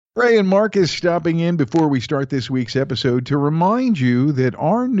Ray and Marcus stopping in before we start this week's episode to remind you that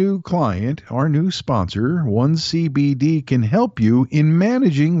our new client, our new sponsor, 1CBD, can help you in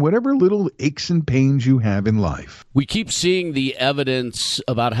managing whatever little aches and pains you have in life. We keep seeing the evidence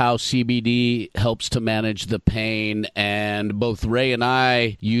about how CBD helps to manage the pain, and both Ray and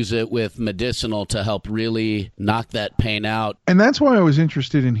I use it with medicinal to help really knock that pain out. And that's why I was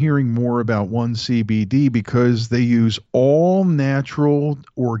interested in hearing more about 1CBD, because they use all natural,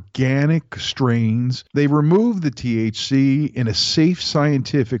 organic strains. They remove the THC in a safe,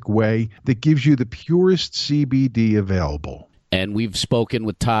 scientific way that gives you the purest CBD available. And we've spoken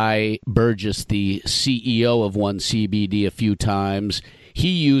with Ty Burgess, the CEO of 1CBD, a few times. He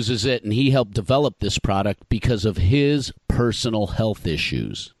uses it, and he helped develop this product because of his personal health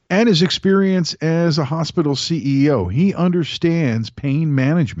issues. And his experience as a hospital CEO. He understands pain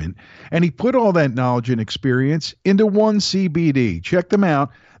management, and he put all that knowledge and experience into 1CBD. Check them out.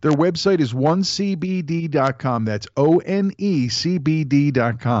 Their website is 1CBD.com. That's ONECBD.com.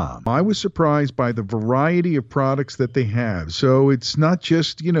 I was surprised by the variety of products that they have. So it's not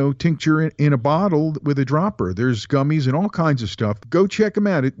just, tincture in a bottle with a dropper. There's gummies and all kinds of stuff. Go check them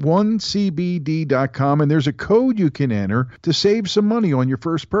out at 1CBD.com, and there's a code you can enter to save some money on your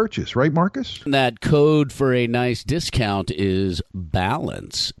first purchase. Right, Marcus? That code for a nice discount is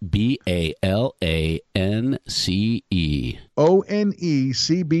BALANCE, BALANCE.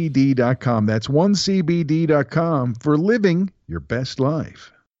 ONECBD.com. That's 1CBD.com for living your best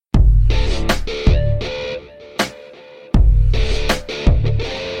life.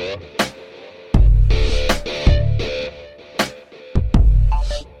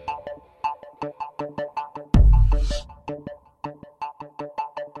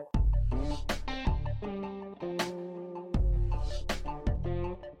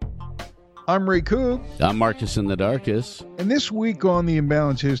 I'm Ray Coop. I'm Marcus in the Darkest. And this week on the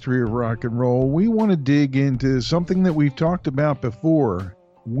Imbalanced History of Rock and Roll, we want to dig into something that we've talked about before,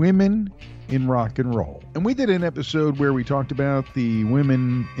 women in rock and roll. And we did an episode where we talked about the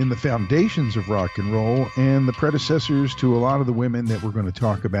women in the foundations of rock and roll and the predecessors to a lot of the women that we're going to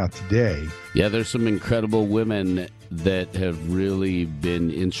talk about today. Yeah, there's some incredible women that have really been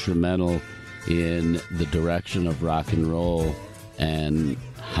instrumental in the direction of rock and roll and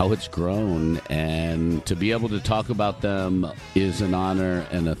how it's grown, and to be able to talk about them is an honor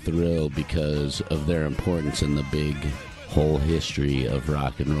and a thrill because of their importance in the big whole history of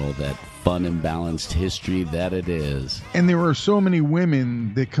rock and roll, that fun and balanced history that it is. And there are so many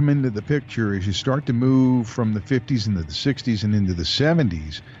women that come into the picture as you start to move from the 50s into the 60s and into the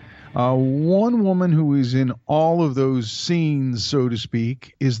 70s. One woman who is in all of those scenes, so to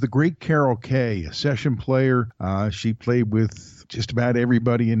speak, is the great Carol Kaye, a session player. She played with just about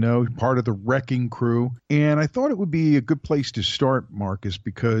everybody you know, part of the Wrecking Crew. And I thought it would be a good place to start, Marcus,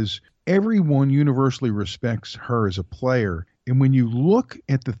 because everyone universally respects her as a player. And when you look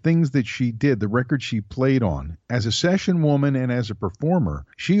at the things that she did, the records she played on, as a session woman and as a performer,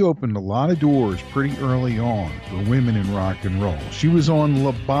 she opened a lot of doors pretty early on for women in rock and roll. She was on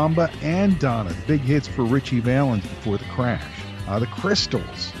La Bamba and Donna, the big hits for Ritchie Valens before the crash. The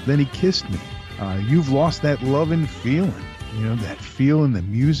Crystals, Then He Kissed Me. You've Lost That Lovin' Feeling. That feel in the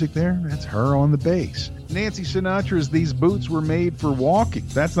music there, that's her on the bass. Nancy Sinatra's These Boots Were Made for Walking.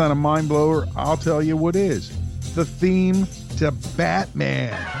 That's not a mind blower. I'll tell you what is. The theme to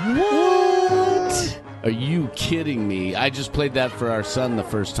Batman. What? Are you kidding me? I just played that for our son the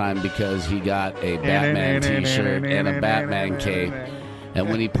first time because he got a Batman t-shirt and a Batman cape. And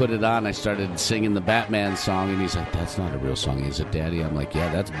when he put it on, I started singing the Batman song, and he's like, that's not a real song. He said, Daddy, I'm like, yeah,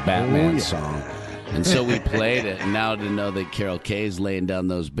 that's Batman's song. And so we played it, and now to know that Carol Kaye's laying down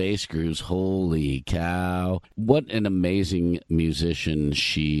those bass grooves, holy cow. What an amazing musician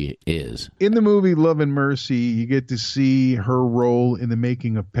she is. In the movie Love and Mercy, you get to see her role in the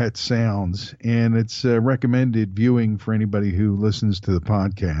making of Pet Sounds, and it's recommended viewing for anybody who listens to the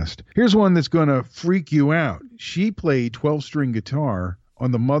podcast. Here's one that's going to freak you out. She played 12-string guitar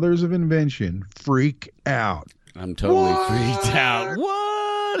on the Mothers of Invention, Freak Out. I'm totally freaked out. What?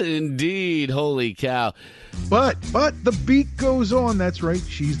 Indeed, holy cow. But the beat goes on. That's right,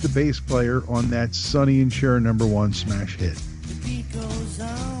 she's the bass player on that Sonny and Cher #1 smash hit. The beat goes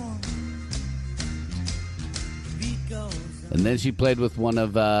on. The beat goes on. And then she played with one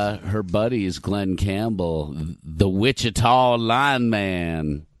of her buddies, Glenn Campbell, the Wichita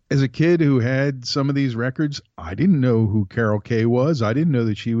Lineman. As a kid who had some of these records, I didn't know who Carol Kaye was. I didn't know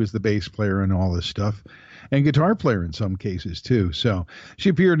that she was the bass player and all this stuff. and guitar player in some cases too. So she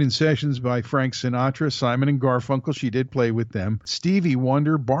appeared in sessions by Frank Sinatra, Simon and Garfunkel. She did play with them. Stevie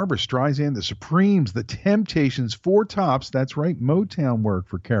Wonder, Barbra Streisand, The Supremes, The Temptations, Four Tops. That's right, Motown work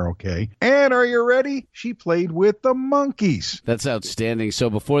for Carol Kaye. And are you ready? She played with the Monkees. That's outstanding. So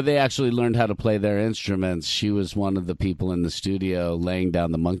before they actually learned how to play their instruments, she was one of the people in the studio laying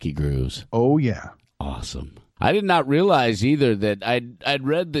down the monkey grooves. Oh, yeah. Awesome. I did not realize either that I'd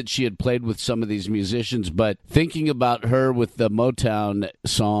read that she had played with some of these musicians, but thinking about her with the Motown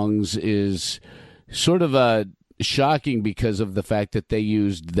songs is sort of shocking because of the fact that they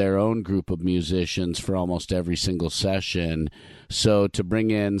used their own group of musicians for almost every single session. So to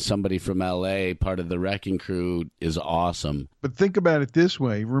bring in somebody from L.A., part of the Wrecking Crew, is awesome. But think about it this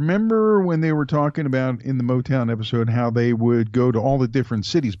way. Remember when they were talking about in the Motown episode how they would go to all the different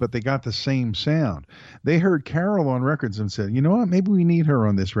cities, but they got the same sound. They heard Carol on records and said, you know what, maybe we need her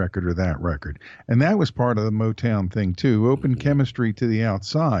on this record or that record. And that was part of the Motown thing, too. Open chemistry to the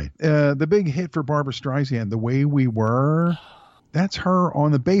outside. The big hit for Barbra Streisand, The Way We Were... That's her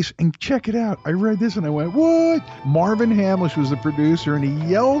on the bass. And check it out. I read this and I went, what? Marvin Hamlish was the producer and he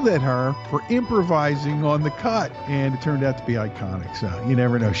yelled at her for improvising on the cut. And it turned out to be iconic. So you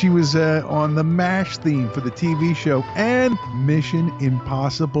never know. She was on the MASH theme for the TV show and Mission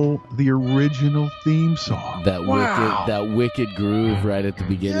Impossible, the original theme song. That wicked groove right at the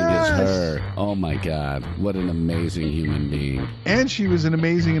beginning is her. Oh my God. What an amazing human being. And she was an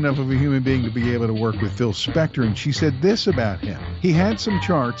amazing enough of a human being to be able to work with Phil Spector. And she said this about him. He had some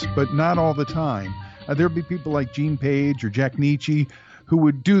charts, but not all the time. There'd be people like Gene Page or Jack Nietzsche who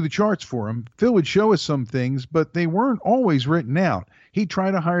would do the charts for him. Phil would show us some things, but they weren't always written out. He'd try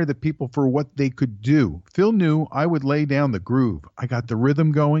to hire the people for what they could do. Phil knew I would lay down the groove. I got the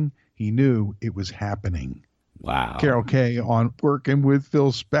rhythm going. He knew it was happening. Wow. Carol Kaye on working with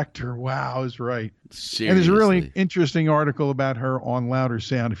Phil Spector. Wow, is right. Seriously. And there's a really interesting article about her on Louder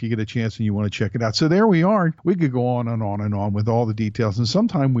Sound if you get a chance and you want to check it out. So there we are. We could go on and on and on with all the details, and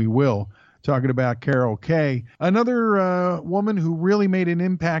sometime we will, talking about Carol Kaye. Another woman who really made an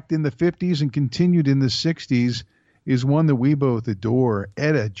impact in the 50s and continued in the 60s is one that we both adore,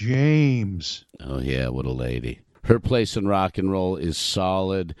 Etta James. Oh, yeah, what a lady. Her place in rock and roll is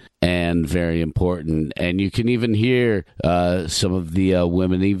solid and very important. And you can even hear some of the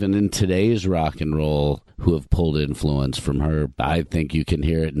women, even in today's rock and roll, who have pulled influence from her. I think you can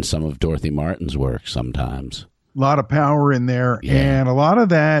hear it in some of Dorothy Martin's work sometimes. A lot of power in there, yeah. And a lot of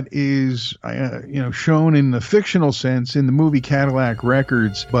that is, shown in the fictional sense in the movie Cadillac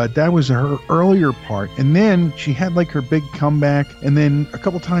Records, but that was her earlier part. And then she had like her big comeback, and then a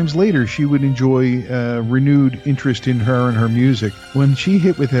couple times later she would enjoy renewed interest in her and her music. When she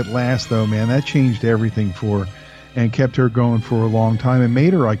hit with At Last, though, man, that changed everything for her and kept her going for a long time and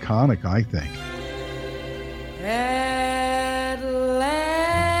made her iconic, I think.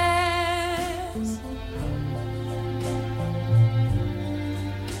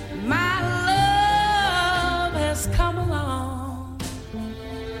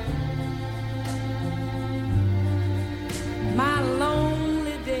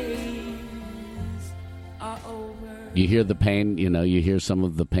 You hear the pain, you hear some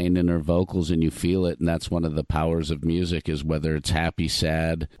of the pain in her vocals and you feel it. And that's one of the powers of music, is whether it's happy,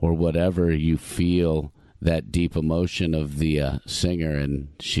 sad, or whatever, you feel that deep emotion of the singer. And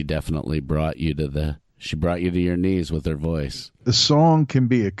she definitely brought you to your knees with her voice. The song can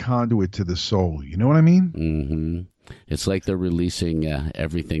be a conduit to the soul. You know what I mean? Mm-hmm. It's like they're releasing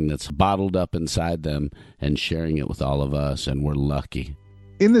everything that's bottled up inside them and sharing it with all of us. And we're lucky.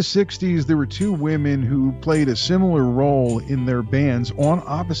 In the 60s, there were two women who played a similar role in their bands on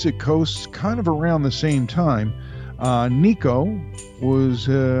opposite coasts kind of around the same time. Nico was,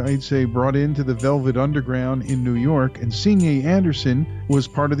 I'd say, brought into the Velvet Underground in New York, and Signe Anderson was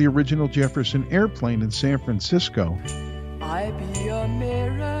part of the original Jefferson Airplane in San Francisco. I be your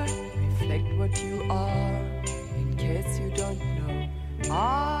mirror, reflect what you are, in case you don't know.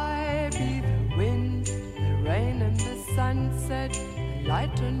 I be the wind, the rain and the sunset,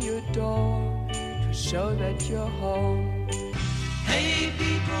 light on your door to show that you're home. Hey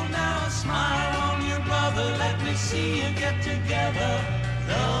people, now smile on your brother. Let me see you get together.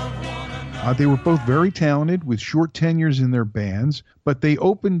 Love one another. They were both very talented with short tenures in their bands, but they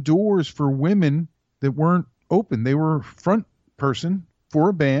opened doors for women that weren't open. They were front person for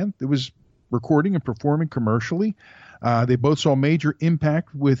a band that was recording and performing commercially. They both saw major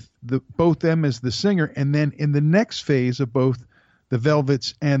impact with both them as the singer, and then in the next phase of both the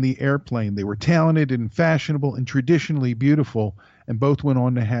Velvets and the Airplane. They were talented and fashionable and traditionally beautiful, and both went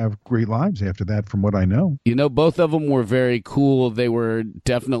on to have great lives after that, from what I know. You know, both of them were very cool. They were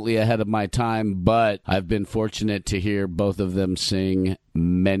definitely ahead of my time, but I've been fortunate to hear both of them sing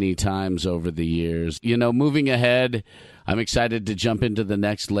many times over the years. You know, moving ahead, I'm excited to jump into the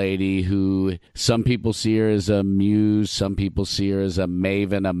next lady who some people see her as a muse, some people see her as a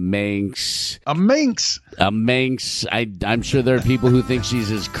maven, a minx. A minx! A minx. I'm sure there are people who think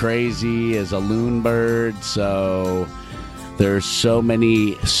she's as crazy as a loon bird, so there's so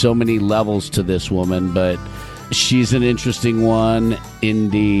many levels to this woman, but she's an interesting one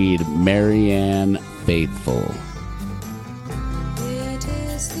indeed. Marianne Faithfull. It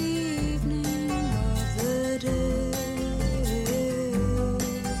is the evening of the day.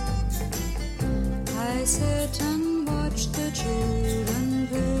 I sit and watch the children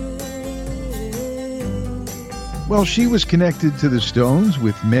play. Well, she was connected to the Stones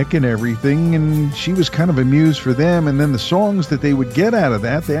with Mick and everything, and she was kind of a muse for them. And then the songs that they would get out of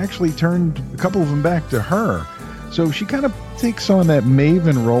that, they actually turned a couple of them back to her. So she kind of takes on that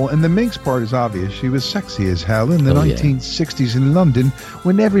maven role. And the minx part is obvious. She was sexy as hell in the 1960s in London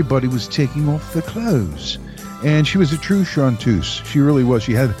when everybody was taking off their clothes. And she was a true chanteuse. She really was.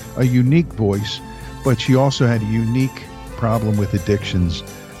 She had a unique voice, but she also had a unique problem with addictions.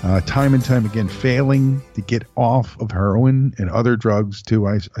 Time and time again, failing to get off of heroin and other drugs too,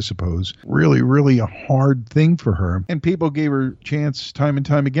 I suppose. Really, really a hard thing for her. And people gave her a chance time and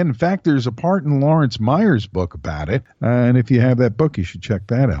time again. In fact, there's a part in Lawrence Meyer's book about it. And if you have that book, you should check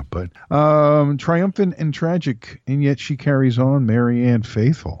that out. But triumphant and tragic, and yet she carries on, Marianne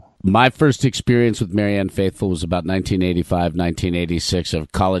Faithfull. My first experience with Marianne Faithfull was about 1985, 1986. A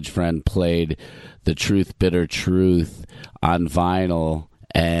college friend played The Truth, Bitter Truth on vinyl.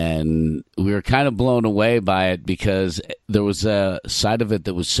 And we were kind of blown away by it because there was a side of it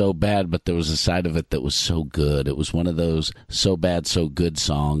that was so bad, but there was a side of it that was so good. It was one of those so bad, so good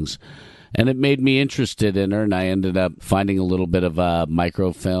songs. And it made me interested in her, and I ended up finding a little bit of a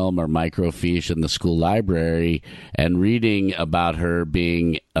microfilm or microfiche in the school library and reading about her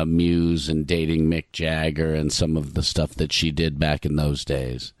being a muse and dating Mick Jagger and some of the stuff that she did back in those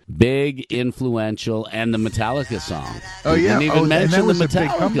days. Big, influential, and the Metallica song. Oh, yeah. Didn't even mention the was a big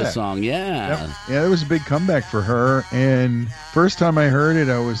Metallica comeback. song. Yeah. Yep. Yeah, that was a big comeback for her. And first time I heard it,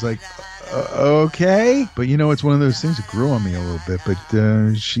 I was like, okay. But, you know, it's one of those things that grew on me a little bit. But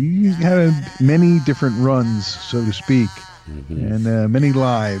she had many different runs, so to speak, and many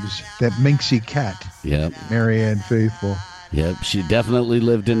lives. That minxy cat, Yep. Marianne Faithfull. Yep. She definitely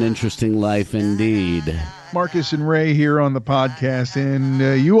lived an interesting life indeed. Marcus and Ray here on the podcast,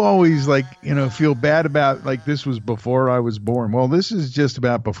 and you always feel bad about this was before I was born. Well, this is just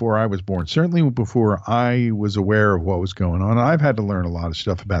about before I was born, certainly before I was aware of what was going on. I've had to learn a lot of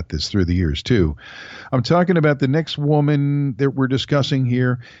stuff about this through the years too. I'm talking about the next woman that we're discussing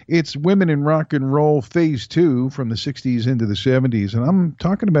here. It's Women in Rock and Roll Phase 2 from the 60s into the 70s, and I'm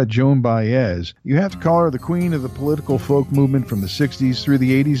talking about Joan Baez. You have to call her the queen of the political folk movement from the 60s through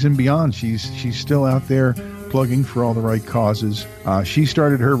the 80s and beyond. She's still out there plugging for all the right causes. She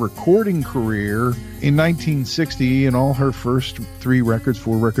started her recording career in 1960, and all her first four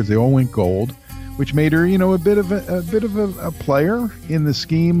records, they all went gold, which made her, a bit of a player in the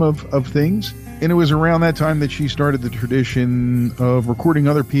scheme of things. And it was around that time that she started the tradition of recording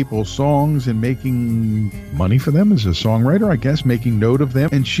other people's songs and making money for them as a songwriter, I guess, making note of them.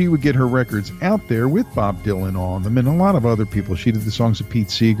 And she would get her records out there with Bob Dylan on them and a lot of other people. She did the songs of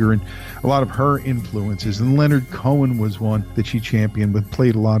Pete Seeger and a lot of her influences. And Leonard Cohen was one that she championed, but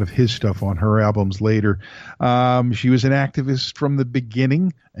played a lot of his stuff on her albums later. She was an activist from the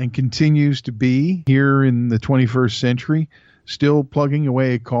beginning and continues to be here in the 21st century. Still plugging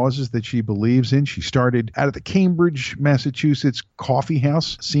away at causes that she believes in. She started out of the Cambridge, Massachusetts coffee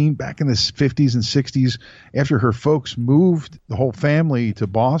house scene back in the 50s and 60s. After her folks moved the whole family to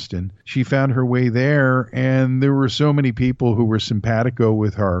Boston, she found her way there, and there were so many people who were simpatico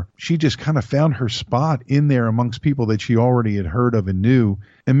with her. She just kind of found her spot in there amongst people that she already had heard of and knew,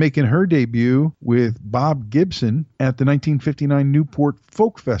 and making her debut with Bob Gibson at the 1959 Newport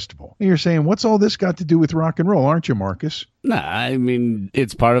Folk Festival. And you're saying, what's all this got to do with rock and roll, aren't you, Marcus? Nah, I mean,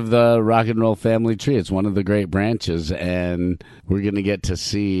 it's part of the rock and roll family tree. It's one of the great branches, and we're going to get to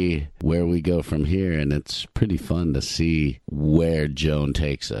see where we go from here, and it's pretty fun to see where Joan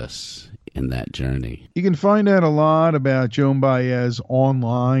takes us in that journey. You can find out a lot about Joan Baez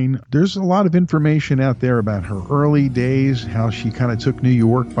online. There's a lot of information out there about her early days, how she kind of took New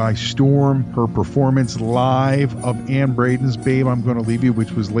York by storm, her performance live of Ann Braden's Babe, I'm Gonna Leave You,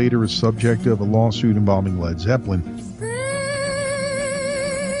 which was later a subject of a lawsuit involving Led Zeppelin.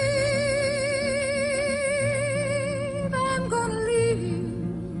 I'm gonna leave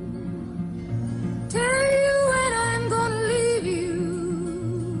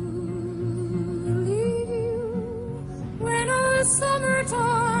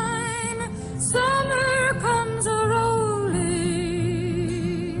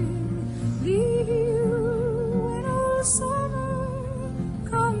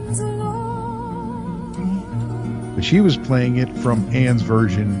but she was playing it from Ann's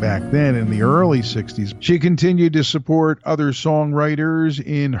version back then in the early 60s. She continued to support other songwriters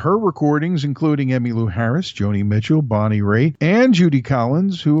in her recordings, including Emmylou Harris, Joni Mitchell, Bonnie Raitt, and Judy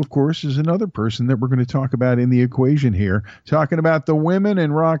Collins, who, of course, is another person that we're going to talk about in the equation here, talking about the women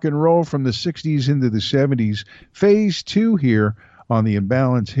in rock and roll from the 60s into the 70s. Phase 2 here on the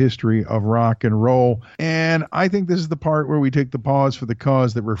Imbalanced History of Rock and Roll. And I think this is the part where we take the pause for the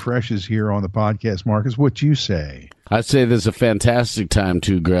cause that refreshes here on the podcast. Marcus, what you say? I'd say this is a fantastic time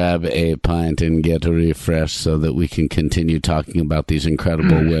to grab a pint and get refreshed so that we can continue talking about these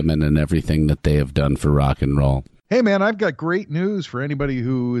incredible women and everything that they have done for rock and roll. Hey, man, I've got great news for anybody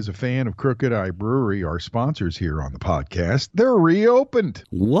who is a fan of Crooked Eye Brewery, our sponsors here on the podcast. They're reopened.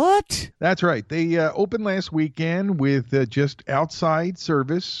 What? That's right. They opened last weekend with just outside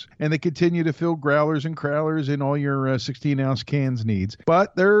service, and they continue to fill growlers and crowlers in all your 16-ounce cans needs.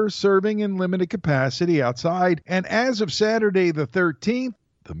 But they're serving in limited capacity outside. And as of Saturday the 13th,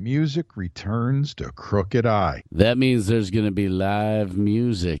 the music returns to Crooked Eye. That means there's going to be live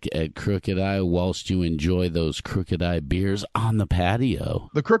music at Crooked Eye whilst you enjoy those Crooked Eye beers on the patio.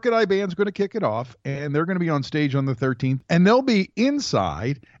 The Crooked Eye Band's going to kick it off, and they're going to be on stage on the 13th, and they'll be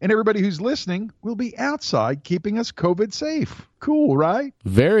inside, and everybody who's listening will be outside, keeping us COVID safe. Cool, right?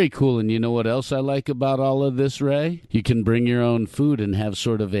 Very cool. And you know what else I like about all of this, Ray? You can bring your own food and have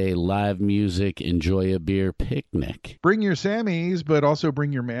sort of a live music, enjoy a beer picnic. Bring your Sammies, but also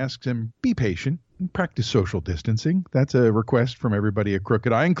bring your masks and be patient and practice social distancing. That's a request from everybody at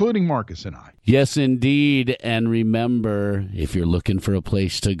Crooked Eye, including Marcus and I. Yes, indeed. And remember, if you're looking for a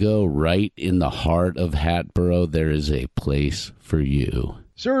place to go right in the heart of Hatboro, there is a place for you.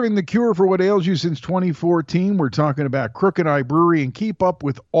 Serving the cure for what ails you since 2014, we're talking about Crooked Eye Brewery, and keep up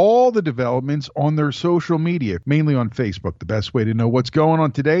with all the developments on their social media, mainly on Facebook. The best way to know what's going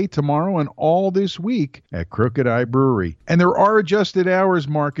on today, tomorrow, and all this week at Crooked Eye Brewery. And there are adjusted hours,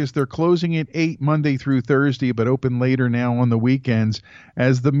 Marcus. They're closing at 8 Monday through Thursday, but open later now on the weekends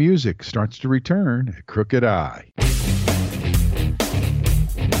as the music starts to return at Crooked Eye.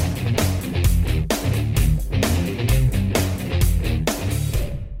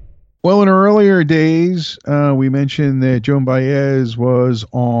 Well, in earlier days, we mentioned that Joan Baez was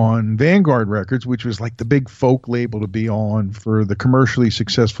on Vanguard Records, which was like the big folk label to be on for the commercially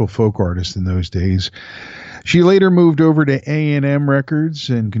successful folk artists in those days. She later moved over to A&M Records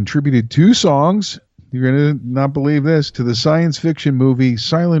and contributed 2 songs, you're going to not believe this, to the science fiction movie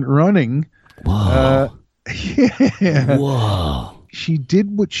Silent Running. Whoa. Yeah. Whoa. She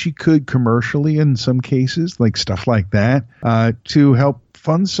did what she could commercially in some cases, like stuff like that, to help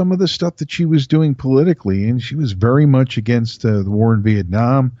fund some of the stuff that she was doing politically. And she was very much against the war in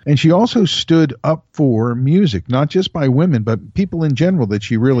Vietnam. And she also stood up for music, not just by women, but people in general that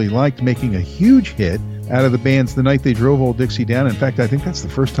she really liked, making a huge hit out of the bands The Night They Drove Old Dixie Down. In fact, I think that's the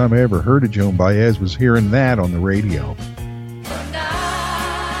first time I ever heard of Joan Baez, was hearing that on the radio.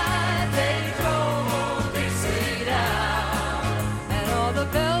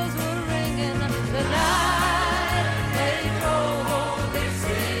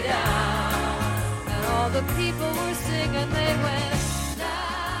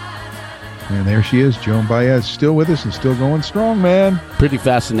 And there she is, Joan Baez, still with us and still going strong, man. Pretty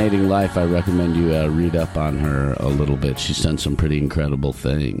fascinating life. I recommend you read up on her a little bit. She's done some pretty incredible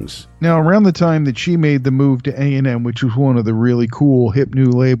things. Now, around the time that she made the move to A&M, which was one of the really cool hip new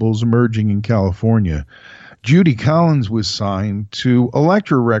labels emerging in California, Judy Collins was signed to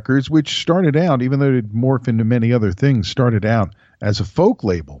Elektra Records, which started out, even though it had morphed into many other things, started out as a folk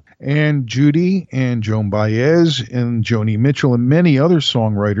label. And Judy and Joan Baez and Joni Mitchell and many other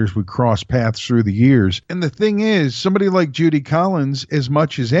songwriters would cross paths through the years. And the thing is, somebody like Judy Collins, as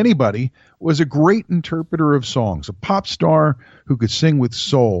much as anybody, was a great interpreter of songs, a pop star who could sing with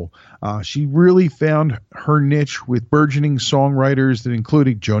soul. She really found her niche with burgeoning songwriters that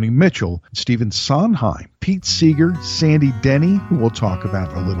included Joni Mitchell, Stephen Sondheim, Pete Seeger, Sandy Denny, who we'll talk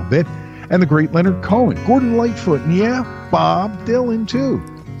about in a little bit, and the great Leonard Cohen, Gordon Lightfoot, and yeah, Bob Dylan too.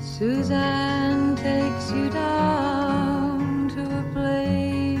 Suzanne takes you down to a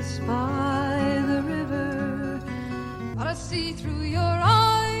place by the river. But I see through your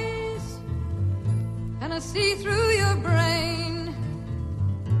eyes, and I see through your brain,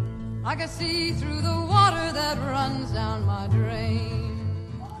 like I see through the water that runs down my drain.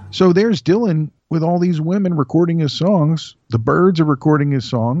 So there's Dylan with all these women recording his songs. The Byrds are recording his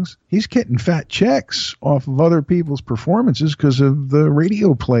songs. He's getting fat checks off of other people's performances because of the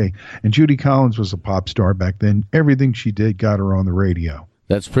radio play. And Judy Collins was a pop star back then. Everything she did got her on the radio.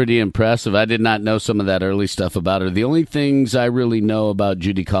 That's pretty impressive. I did not know some of that early stuff about her. The only things I really know about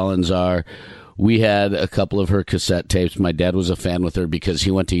Judy Collins are we had a couple of her cassette tapes. My dad was a fan with her because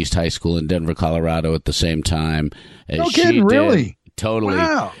he went to East High School in Denver, Colorado at the same time as No she kidding, did. really? Totally.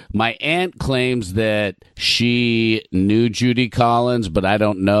 Wow. My aunt claims that she knew Judy Collins, but I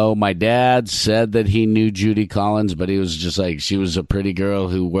don't know. My dad said that he knew Judy Collins, but he was just like, she was a pretty girl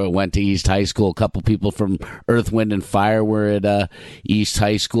who went to East High School. A couple people from Earth, Wind, and Fire were at East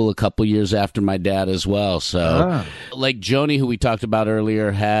High School a couple years after my dad as well. So, like Joni, who we talked about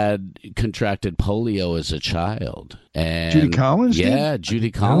earlier, had contracted polio as a child. And Judy Collins did? Yeah,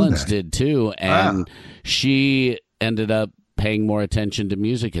 Judy Collins did too. And she ended up paying more attention to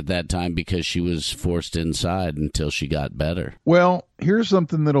music at that time because she was forced inside until she got better. Well, here's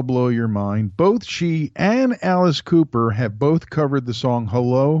something that'll blow your mind. Both she and Alice Cooper have both covered the song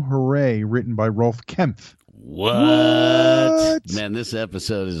Hello, Hooray, written by Rolf Kempf. What? Man, this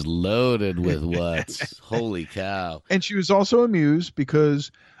episode is loaded with whats. Holy cow. And she was also amused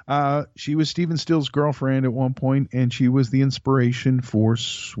because she was Stephen Still's girlfriend at one point, and she was the inspiration for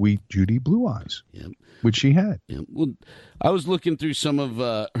Sweet Judy Blue Eyes, which she had. Yeah. Well, I was looking through some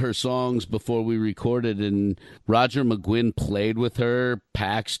of her songs before we recorded, and Roger McGuinn played with her.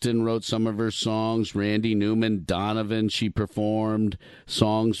 Paxton wrote some of her songs. Randy Newman, Donovan, she performed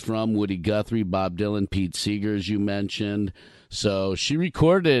songs from. Woody Guthrie, Bob Dylan, Pete Seeger, as you mentioned. So she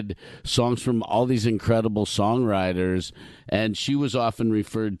recorded songs from all these incredible songwriters, and she was often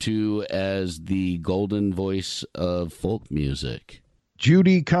referred to as the golden voice of folk music.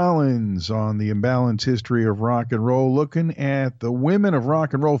 Judy Collins on the Imbalanced History of Rock and Roll, looking at the Women of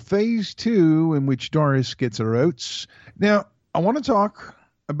Rock and Roll Phase 2, in which Doris gets her oats. Now, I want to talk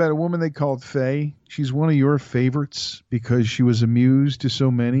about a woman they called Faye. She's one of your favorites because she was a muse to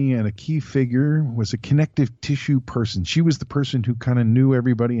so many, and a key figure, was a connective tissue person. She was the person who kind of knew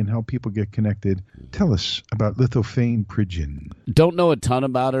everybody and helped people get connected. Tell us about Lithophane Pridgeon. Don't know a ton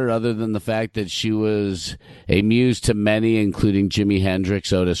about her other than the fact that she was a muse to many, including Jimi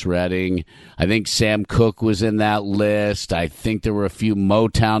Hendrix, Otis Redding. I think Sam Cooke was in that list. I think there were a few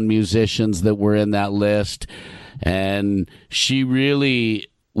Motown musicians that were in that list. And she really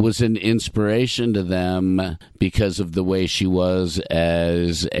was an inspiration to them because of the way she was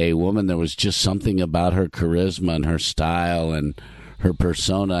as a woman. There was just something about her charisma and her style and her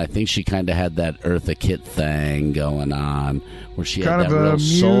persona. I think she kind of had that Eartha Kitt thing going on, where she kind had that real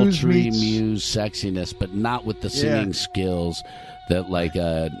muse sultry meets... muse sexiness, but not with the singing skills that like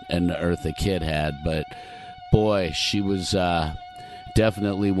an Eartha Kitt had. But boy, she was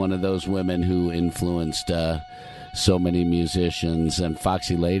definitely one of those women who influenced so many musicians. And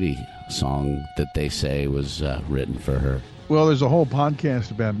Foxy Lady song that they say was written for her. Well, there's a whole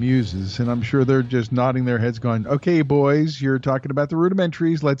podcast about muses, and I'm sure they're just nodding their heads going, okay, boys, you're talking about the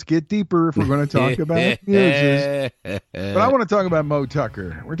rudimentaries. Let's get deeper if we're going to talk about muses. But I want to talk about Mo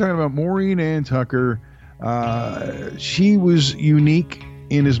Tucker. We're talking about Maureen Ann Tucker. She was unique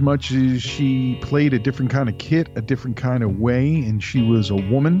in as much as she played a different kind of kit, a different kind of way, and she was a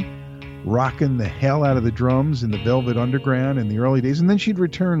woman rocking the hell out of the drums in the Velvet Underground in the early days. And then she'd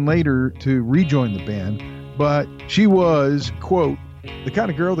return later to rejoin the band. But she was, quote, the kind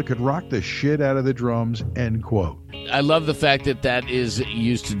of girl that could rock the shit out of the drums, end quote. I love the fact that that is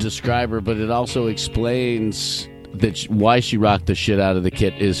used to describe her, but it also explains that why she rocked the shit out of the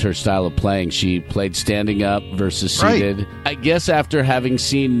kit is her style of playing. She played standing up versus seated. Right. I guess after having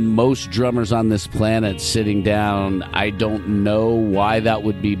seen most drummers on this planet sitting down, I don't know why that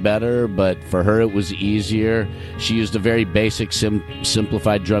would be better, but for her it was easier. She used a very basic,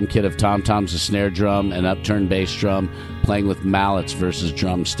 simplified drum kit of tom-toms, a snare drum, an upturned bass drum, playing with mallets versus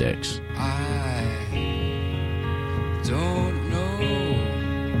drumsticks. I don't know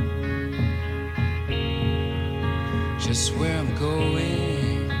just where I'm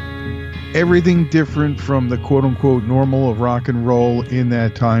going. Everything different from the quote-unquote normal of rock and roll in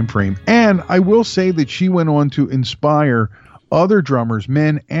that time frame. And I will say that she went on to inspire other drummers,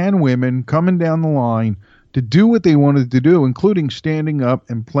 men and women, coming down the line to do what they wanted to do, including standing up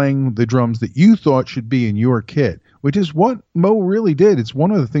and playing the drums that you thought should be in your kit, which is what Mo really did. It's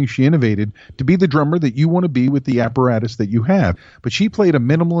one of the things she innovated, to be the drummer that you want to be with the apparatus that you have. But she played a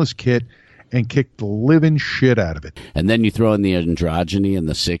minimalist kit and kicked the living shit out of it. And then you throw in the androgyny in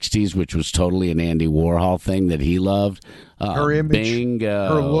the 60s, which was totally an Andy Warhol thing that he loved. Her image,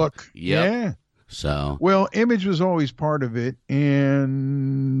 bingo. Her look. Yep. Yeah. So, well, image was always part of it,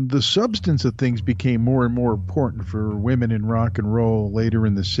 and the substance of things became more and more important for women in rock and roll later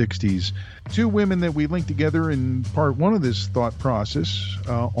in the 60s. Two women that we linked together in part one of this thought process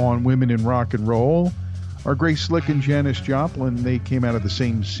on women in rock and roll are Grace Slick and Janis Joplin. They came out of the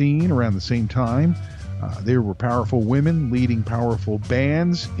same scene around the same time. They were powerful women leading powerful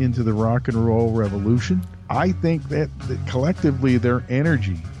bands into the rock and roll revolution. I think that collectively their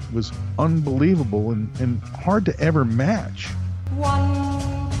energy was unbelievable and hard to ever match.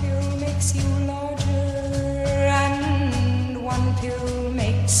 One pill makes you larger, and one pill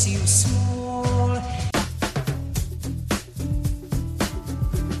makes you small.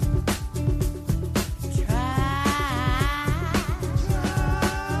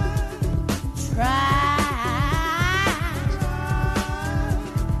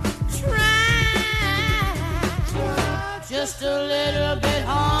 Just a little bit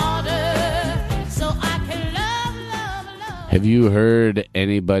harder, so I can love. Have you heard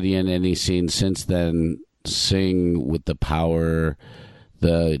anybody in any scene since then sing with the power,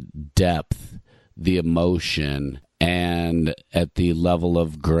 the depth, the emotion, and at the level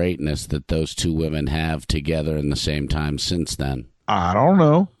of greatness that those two women have together in the same time since then? I don't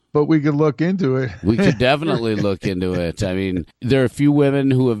know, but we could look into it. We could definitely look into it. I mean, there are a few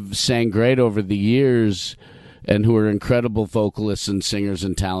women who have sang great over the years and who are incredible vocalists and singers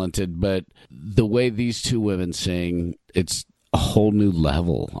and talented, but the way these two women sing, it's a whole new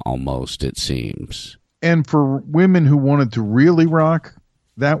level almost, it seems. And for women who wanted to really rock,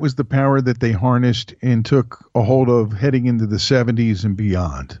 that was the power that they harnessed and took a hold of heading into the 70s and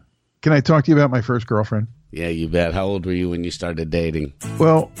beyond. Can I talk to you about my first girlfriend? Yeah, you bet. How old were you when you started dating?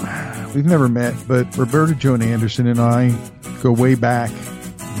 Well, we've never met, but Roberta Joan Anderson and I go way back.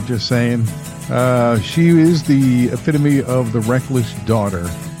 I'm just saying. She is the epitome of the reckless daughter.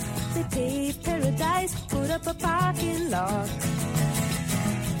 They paved paradise, put up a parking lot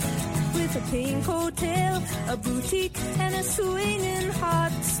with a pink hotel, a boutique, and a swinging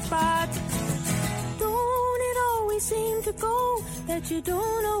hot spot. Don't it always seem to go that you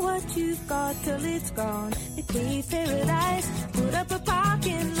don't know what you've got till it's gone? They paved paradise, put up a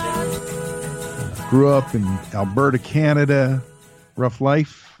parking lot. Grew up in Alberta, Canada. Rough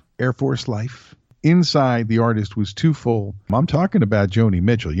life. Air Force life. Inside, the artist was too full. I'm talking about Joni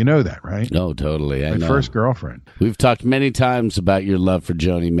Mitchell. You know that, right? No, totally. I know. My first girlfriend. We've talked many times about your love for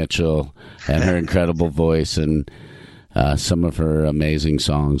Joni Mitchell and her incredible voice and some of her amazing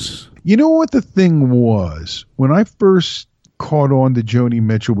songs. You know what the thing was? When I first caught on to Joni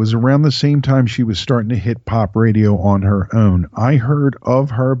Mitchell was around the same time she was starting to hit pop radio on her own. I heard of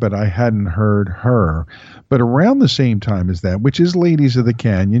her, but I hadn't heard her. But around the same time as that, which is Ladies of the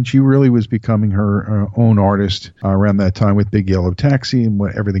Canyon, she really was becoming her own artist around that time with Big Yellow Taxi and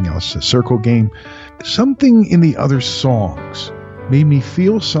everything else, a Circle Game. Something in the other songs made me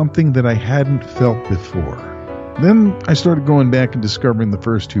feel something that I hadn't felt before. Then I started going back and discovering the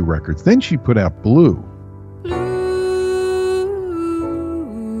first two records. Then she put out Blue.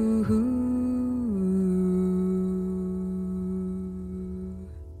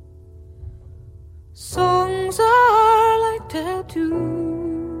 Songs are like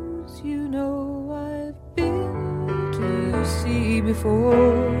tattoos, you know I've been to see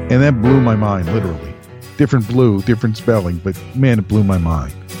before. And that blew my mind, literally. Different blue, different spelling, but man, it blew my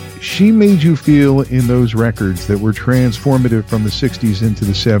mind. She made you feel in those records that were transformative from the 60s into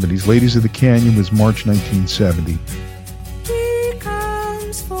the 70s. Ladies of the Canyon was March 1970. He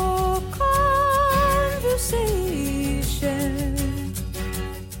comes for conversation.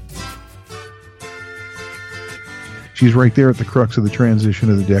 She's right there at the crux of the transition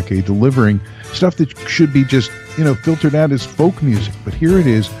of the decade, delivering stuff that should be just, filtered out as folk music. But here it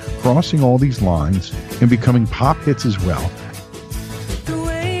is, crossing all these lines and becoming pop hits as well. The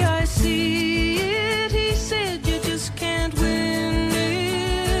way I see it, he said you just can't win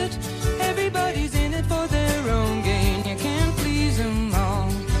it. Everybody's in it for their own gain. You can't please them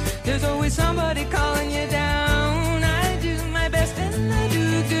all. There's always somebody calling you down. I do my best and I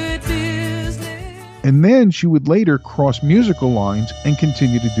do good business. And then she would later cross musical lines and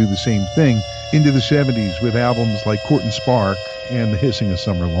continue to do the same thing into the 70s with albums like Court and Spark and The Hissing of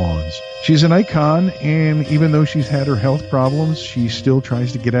Summer Lawns. She's an icon, and even though she's had her health problems, she still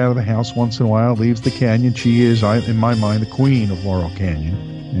tries to get out of the house once in a while, leaves the canyon. She is, in my mind, the queen of Laurel Canyon.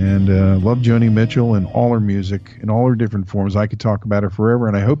 And love Joni Mitchell and all her music in all her different forms. I could talk about her forever,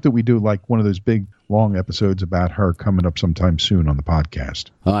 and I hope that we do like one of those big, long episodes about her coming up sometime soon on the podcast.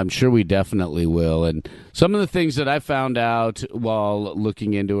 I'm sure we definitely will. And some of the things that I found out while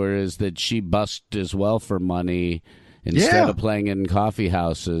looking into her is that she busked as well for money instead of playing in coffee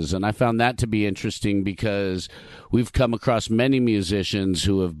houses. And I found that to be interesting because we've come across many musicians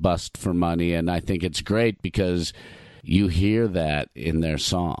who have busked for money, and I think it's great because you hear that in their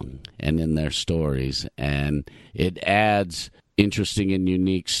song and in their stories, and it adds interesting and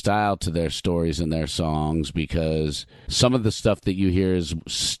unique style to their stories and their songs, because some of the stuff that you hear is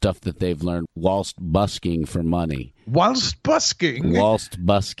stuff that they've learned whilst busking for money. Whilst busking? Whilst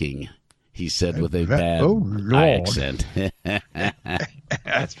busking, he said with a bad accent.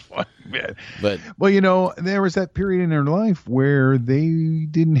 That's funny, man. But, well, there was that period in their life where they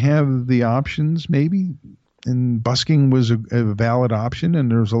didn't have the options, maybe, and busking was a valid option, and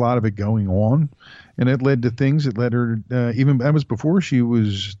there was a lot of it going on, and it led to things. It led her, even that was before she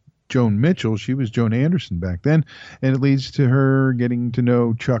was Joan Mitchell. She was Joan Anderson back then, and it leads to her getting to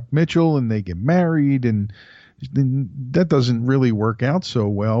know Chuck Mitchell, and they get married, and that doesn't really work out so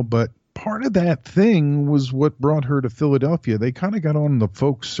well, but part of that thing was what brought her to Philadelphia. They kind of got on the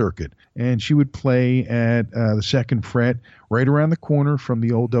folk circuit, and she would play at the Second Fret right around the corner from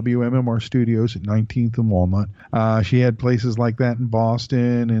the old WMMR studios at 19th and Walnut. She had places like that in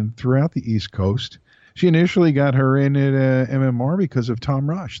Boston and throughout the East Coast. She initially got her in at MMR because of Tom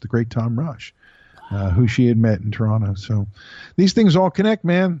Rush, the great Tom Rush, who she had met in Toronto. So these things all connect,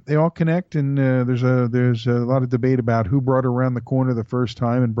 man. They all connect, and there's a lot of debate about who brought her around the corner the first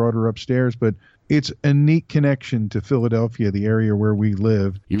time and brought her upstairs, but it's a neat connection to Philadelphia, the area where we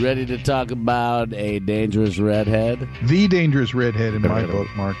live. You ready to talk about a dangerous redhead? The dangerous redhead in my book,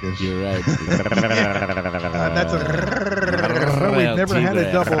 Marcus. You're right. That's a... We've never had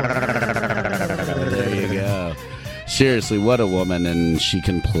a double... There you go. Seriously, what a woman, and she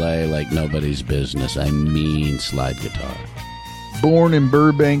can play like nobody's business. I mean, slide guitar. Born in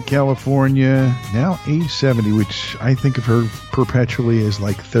Burbank, California, now age 70, which I think of her perpetually as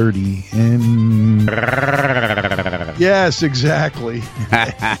like 30. And yes, exactly.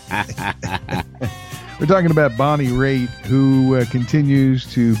 We're talking about Bonnie Raitt, who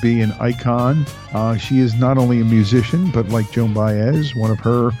continues to be an icon. She is not only a musician, but like Joan Baez, one of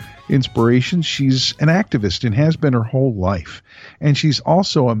her inspirations. She's an activist and has been her whole life. And she's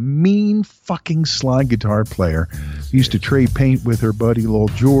also a mean fucking slide guitar player. Used to trade paint with her buddy Lowell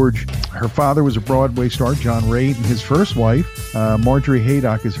George. Her father was a Broadway star, John Raitt, and his first wife, Marjorie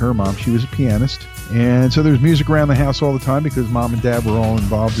Haydock, is her mom. She was a pianist. And so there's music around the house all the time because mom and dad were all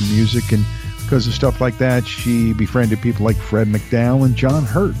involved in music, and because of stuff like that, she befriended people like Fred McDowell and John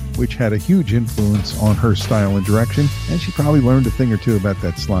Hurt, which had a huge influence on her style and direction, and she probably learned a thing or two about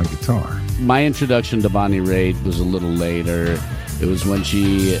that slide guitar. My introduction to Bonnie Raitt was a little later. It was when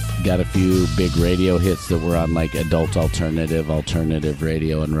she got a few big radio hits that were on like adult alternative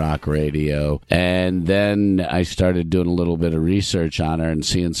radio, and rock radio. And then I started doing a little bit of research on her and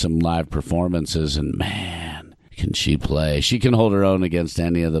seeing some live performances, and man, can she play. She can hold her own against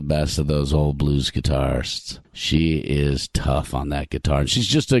any of the best of those old blues guitarists. She is tough on that guitar. And she's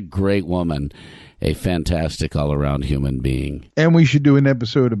just a great woman, a fantastic all-around human being. And we should do an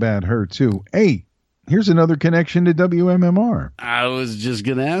episode about her, too. Hey, here's another connection to WMMR. I was just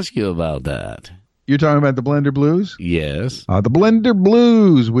going to ask you about that. You're talking about the Blender Blues? Yes. The Blender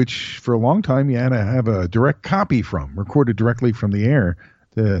Blues, which for a long time you had to have a direct copy from, recorded directly from the air,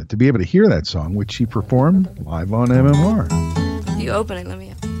 to be able to hear that song, which she performed live on MMR. You open it, let me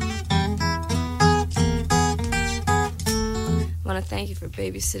up. I want to thank you for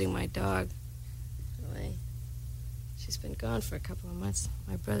babysitting my dog. She's been gone for a couple of months.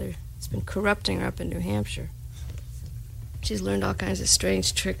 My brother has been corrupting her up in New Hampshire. She's learned all kinds of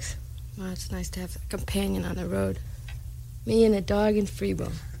strange tricks. Well, it's nice to have a companion on the road. Me and a dog in Freebo.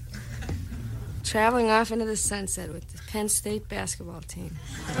 Traveling off into the sunset with the Penn State basketball team.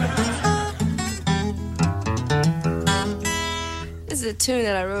 This is a tune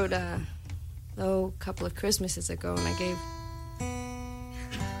that I wrote a couple of Christmases ago, and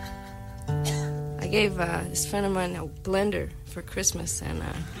I gave this friend of mine a blender for Christmas, and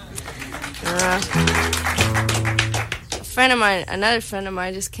another friend of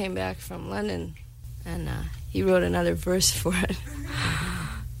mine just came back from London, and he wrote another verse for it.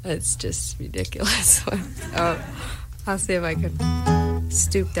 It's just ridiculous. I'll see if I can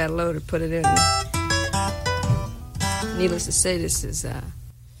stoop that low to put it in. Needless to say, this is a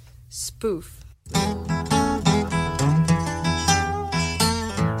spoof.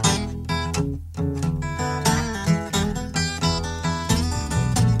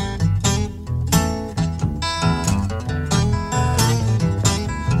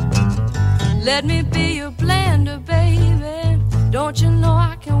 Let me be your blender, baby. Don't you know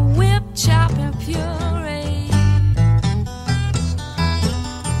I can whip, chop, and puree?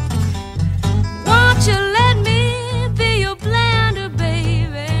 Won't you let me be your blender,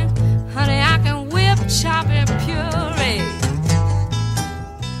 baby? Honey, I can whip, chop, and puree.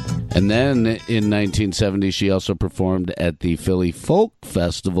 And then in 1970, she also performed at the Philly Folk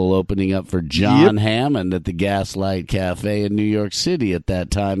Festival, opening up for John Hammond at the Gaslight Cafe in New York City at that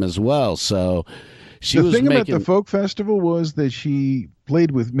time as well. So she was making... The thing about the Folk Festival was that she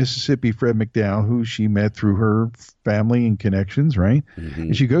played with Mississippi Fred McDowell, who she met through her family and connections, right? Mm-hmm.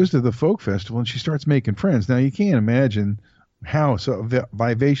 And she goes to the Folk Festival and she starts making friends. Now, you can't imagine how so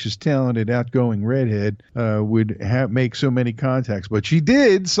vivacious, talented, outgoing redhead would make so many contacts, but she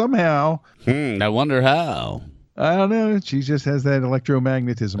did somehow. I wonder how. I don't know. She just has that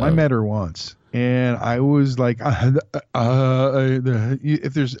electromagnetism. I met her once, and I was like, if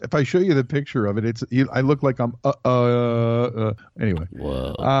I show you the picture of it, I look like I'm anyway.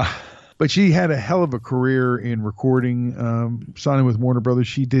 Whoa. But she had a hell of a career in recording, signing with Warner Brothers.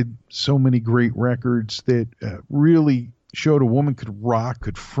 She did so many great records that really showed a woman could rock,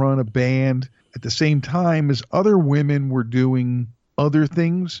 could front a band at the same time as other women were doing other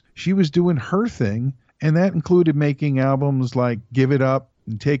things. She was doing her thing, and that included making albums like Give It Up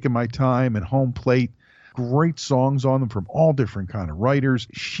and Taking My Time and Home Plate. Great songs on them from all different kind of writers.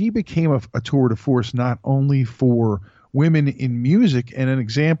 She became a tour de force not only for women in music and an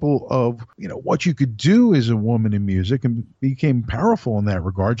example of, what you could do as a woman in music, and became powerful in that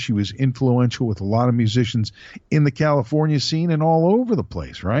regard. She was influential with a lot of musicians in the California scene and all over the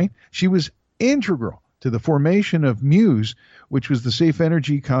place, right? She was integral to the formation of Muse, which was the Safe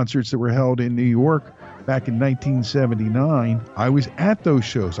Energy concerts that were held in New York back in 1979. I was at those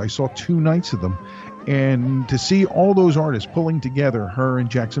shows. I saw 2 nights of them. And to see all those artists pulling together, her and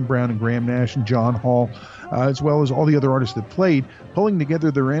Jackson Browne and Graham Nash and John Hall, as well as all the other artists that played, pulling together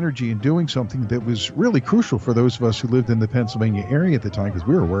their energy and doing something that was really crucial for those of us who lived in the Pennsylvania area at the time, because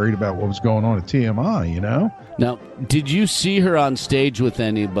we were worried about what was going on at TMI, Now, did you see her on stage with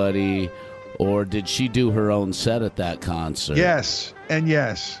anybody, or did she do her own set at that concert? Yes, and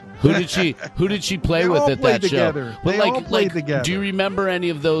yes. Who did she play with at that together. show? But they all played together. Do you remember any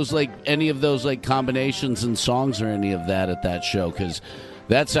of those combinations and songs or any of that at that show? Because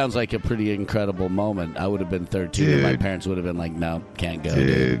that sounds like a pretty incredible moment. I would have been 13, and my parents would have been like, "No, can't go."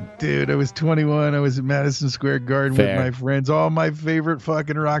 Dude, I was 21. I was at Madison Square Garden with my friends. All my favorite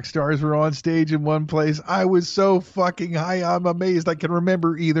fucking rock stars were on stage in one place. I was so fucking high. I'm amazed I can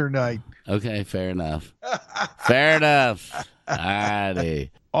remember either night. Okay, fair enough. Fair enough.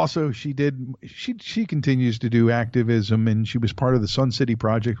 Alrighty. Also, she continues to do activism, and she was part of the Sun City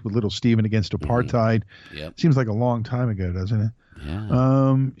Project with Little Steven against apartheid. Yep. Seems like a long time ago, doesn't it?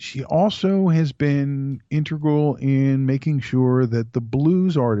 Yeah. She also has been integral in making sure that the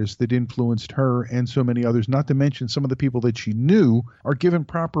blues artists that influenced her and so many others, not to mention some of the people that she knew, are given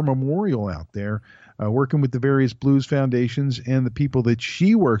proper memorial out there, working with the various blues foundations and the people that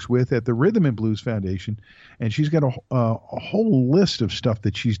she works with at the Rhythm and Blues Foundation. And she's got a whole list of stuff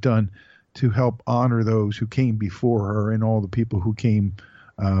that she's done to help honor those who came before her and all the people who came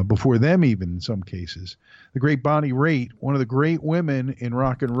before them, even in some cases. The great Bonnie Raitt, one of the great women in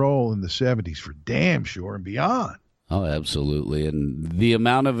rock and roll in the 70s, for damn sure, and beyond. Oh, absolutely. And the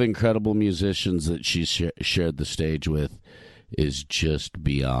amount of incredible musicians that she shared the stage with is just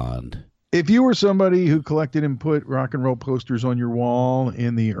beyond. If you were somebody who collected and put rock and roll posters on your wall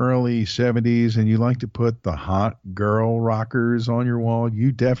in the early 70s and you like to put the hot girl rockers on your wall,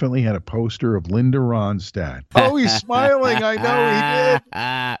 you definitely had a poster of Linda Ronstadt. Oh, he's smiling. I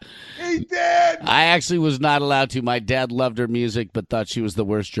know he did. He did. I actually was not allowed to. My dad loved her music but thought she was the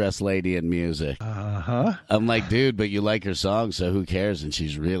worst dressed lady in music. Uh-huh. I'm like, dude, but you like her song, so who cares? And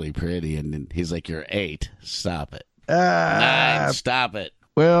she's really pretty. And he's like, you're 8. Stop it. 9. Stop it.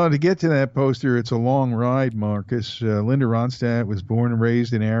 Well, to get to that poster, it's a long ride, Marcus. Linda Ronstadt was born and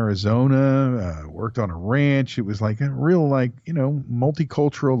raised in Arizona, worked on a ranch. It was like a real,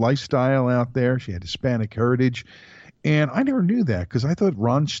 multicultural lifestyle out there. She had Hispanic heritage. And I never knew that because I thought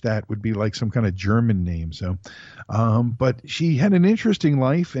Ronstadt would be like some kind of German name. So, but she had an interesting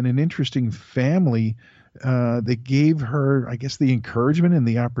life and an interesting family that gave her, I guess, the encouragement and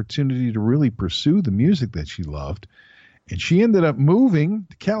the opportunity to really pursue the music that she loved. And she ended up moving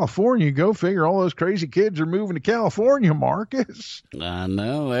to California. Go figure, all those crazy kids are moving to California, Marcus. I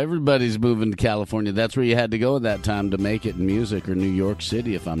know. Everybody's moving to California. That's where you had to go at that time to make it in music, or New York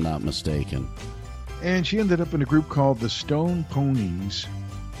City, if I'm not mistaken. And she ended up in a group called the Stone Ponies.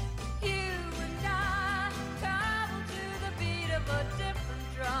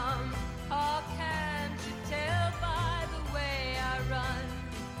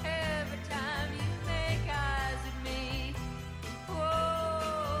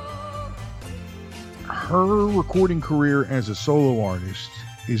 Her recording career as a solo artist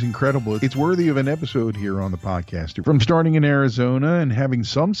is incredible. It's worthy of an episode here on the podcast. From starting in Arizona and having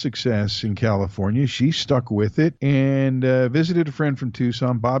some success in California, she stuck with it and visited a friend from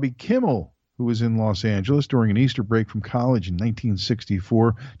Tucson, Bobby Kimmel, who was in Los Angeles during an Easter break from college in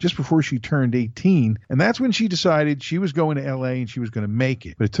 1964, just before she turned 18. And that's when she decided she was going to L.A. and she was going to make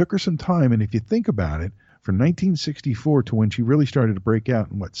it. But it took her some time, and if you think about it, from 1964 to when she really started to break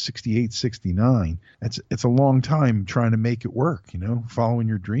out in, 68, 69, it's a long time trying to make it work, following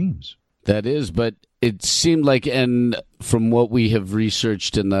your dreams. That is, but it seemed like, and from what we have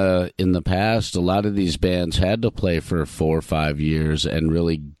researched in the past, a lot of these bands had to play for 4 or 5 years and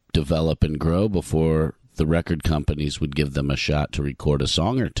really develop and grow before the record companies would give them a shot to record a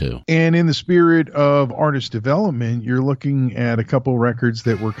song or two. And in the spirit of artist development, you're looking at a couple records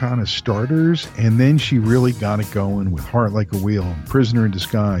that were kind of starters, and then she really got it going with Heart Like a Wheel, Prisoner in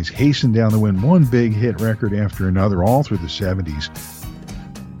Disguise, Hasten Down the Wind, one big hit record after another all through the 70s.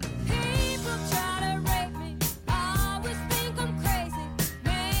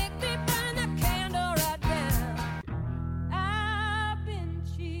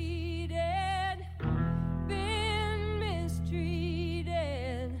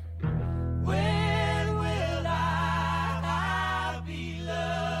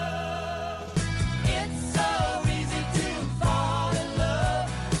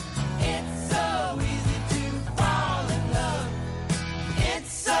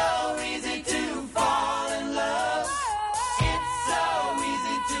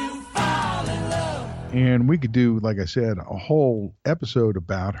 And we could do, like I said, a whole episode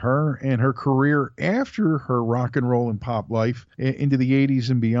about her and her career after her rock and roll and pop life into the 80s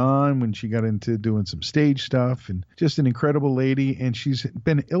and beyond, when she got into doing some stage stuff, and just an incredible lady. And she's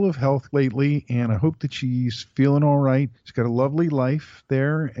been ill of health lately, and I hope that she's feeling all right. She's got a lovely life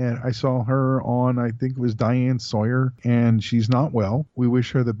there. And I saw her on, I think it was Diane Sawyer, and she's not well. We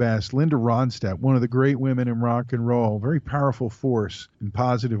wish her the best. Linda Ronstadt, one of the great women in rock and roll, very powerful force in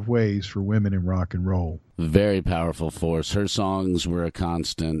positive ways for women in rock and roll. Very powerful force. Her songs were a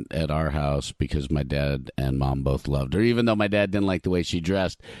constant at our house because my dad and mom both loved her, even though my dad didn't like the way she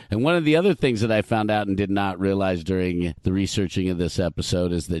dressed. And one of the other things that I found out and did not realize during the researching of this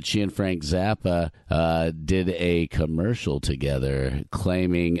episode is that she and Frank Zappa did a commercial together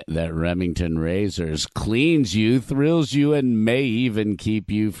claiming that Remington Razors cleans you, thrills you, and may even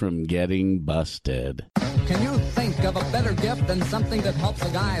keep you from getting busted. Can you think of a better gift than something that helps a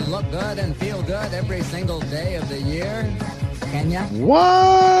guy look good and feel good every single day of the year? Can ya?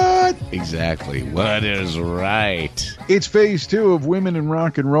 What? Exactly. What is right? It's phase 2 of Women in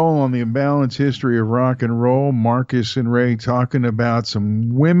Rock and Roll on the Imbalanced History of Rock and Roll. Marcus and Ray talking about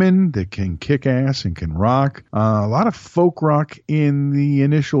some women that can kick ass and can rock. A lot of folk rock in the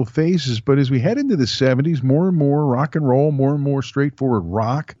initial phases, but as we head into the 70s, more and more rock and roll, more and more straightforward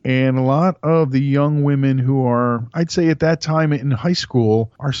rock. And a lot of the young women who are, I'd say at that time in high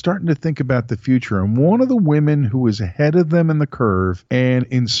school, are starting to think about the future. And one of the women who was ahead of them in the curve and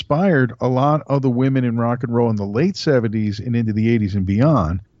inspired a lot of the women in rock and roll in the late 70s and into the 80s and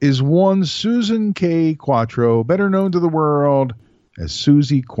beyond is one Susan K. Quatro, better known to the world as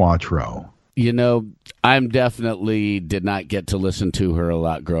Suzi Quatro. You know, I'm definitely did not get to listen to her a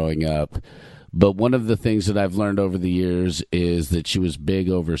lot growing up, but one of the things that I've learned over the years is that she was big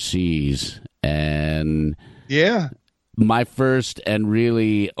overseas. And yeah, my first and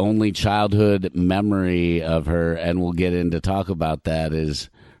really only childhood memory of her, and we'll get into talk about that, is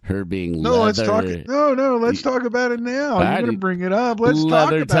her being leather. Let's talk about it now. You're going to bring it up. Let's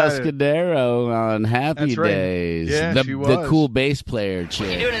talk Leather about it. Tuscadero on Happy That's right. Days. Yeah, she was. The cool bass player chick.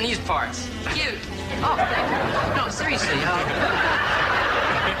 What are you doing in these parts? Cute. Oh, thank you. No, seriously.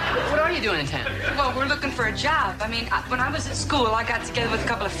 What are you doing in town? Well, we're looking for a job. I mean, when I was at school, I got together with a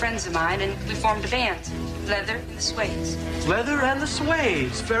couple of friends of mine, and we formed a band. Leather and the Sways. Leather and the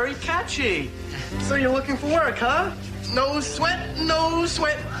Sways. Very catchy. So you're looking for work, huh? No sweat, no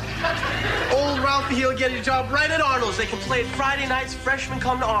sweat. Old Ralphie here'll get you a job right at Arnold's. They can play it Friday nights. Freshmen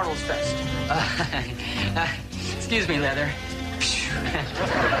come to Arnold's Fest. Excuse me, Leather.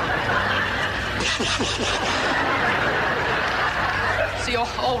 See,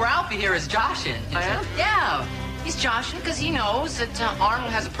 old Ralphie here is joshing. I am? Yeah. He's joshing because he knows that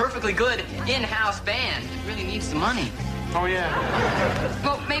Arnold has a perfectly good in-house band. It really needs the money. Oh, yeah.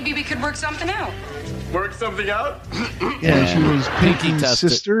 Well, maybe we could work something out. Work something out? Yeah, she was Pinky's Testa.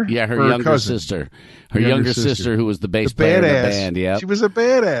 sister. Yeah, her or younger cousin. sister. Her younger sister who was the bass The player in the badass. band. Yep. She was a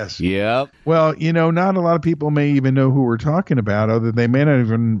badass. Yep. Well, not a lot of people may even know who we're talking about, other they may not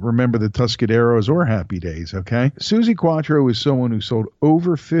even remember the Tuscaderos or Happy Days, okay? Suzi Quatro is someone who sold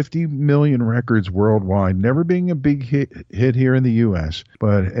over 50 million records worldwide, never being a big hit here in the U.S.,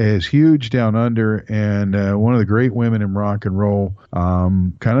 but is huge down under, and one of the great women in rock and roll.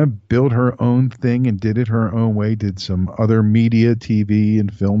 Kind of built her own thing and did it her own way, did some other media, TV,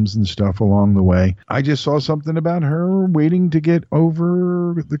 and films and stuff along the way. I just saw something about her waiting to get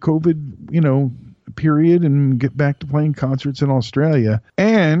over the COVID, period and get back to playing concerts in Australia.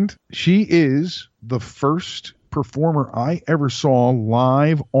 And she is the first performer I ever saw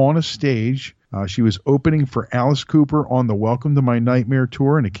live on a stage. She was opening for Alice Cooper on the Welcome to My Nightmare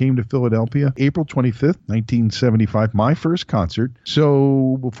tour, and it came to Philadelphia April 25th, 1975, my first concert.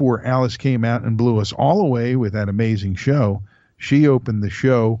 So before Alice came out and blew us all away with that amazing show, she opened the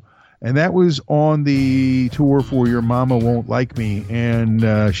show. And that was on the tour for Your Mama Won't Like Me.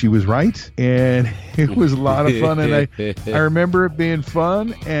 And she was right. And it was a lot of fun. And I remember it being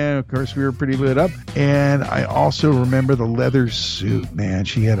fun. And, of course, we were pretty lit up. And I also remember the leather suit, man.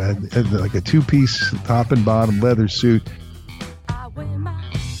 She had like a two-piece top and bottom leather suit. I wear my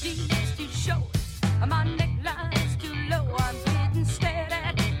jeans too short, my neckline's too low. I'm getting stared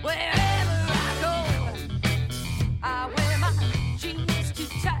at wherever I go. I wear my jeans too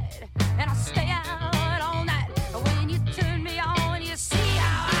tight, and I stay out all night. When you turn me on, you see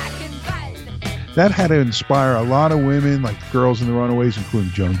how I can fight. That had to inspire a lot of women, like the Girls and the Runaways,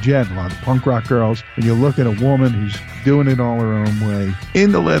 including Joan Jett, and a lot of punk rock girls. And you look at a woman who's doing it all her own way,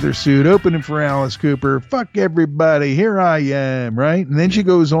 in the leather suit, opening for Alice Cooper. Fuck everybody, here I am, right? And then she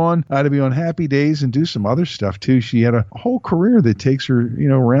goes on to be on Happy Days and do some other stuff too. She had a whole career that takes her,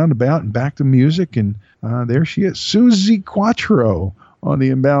 roundabout and back to music. And there she is, Suzi Quatro, on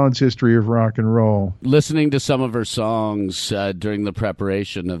the Imbalanced History of Rock and Roll. Listening to some of her songs during the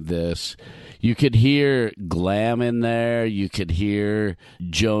preparation of this, you could hear glam in there. You could hear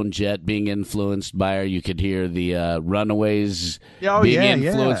Joan Jett being influenced by her. You could hear the Runaways being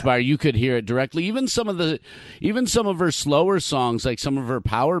influenced by her. You could hear it directly. Even some of her slower songs, like some of her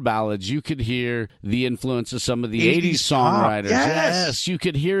power ballads, you could hear the influence of some of the 80s songwriters. Yes, you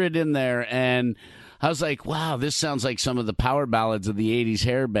could hear it in there. And I was like, wow, this sounds like some of the power ballads of the 80s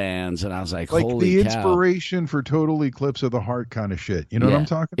hair bands. And I was like, holy the cow. inspiration for Total Eclipse of the Heart kind of shit. You know what I'm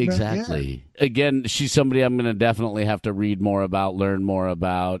talking about? Exactly. Yeah. Again, she's somebody I'm going to definitely have to read more about, learn more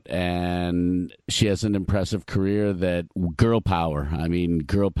about. And she has an impressive career that girl power. I mean,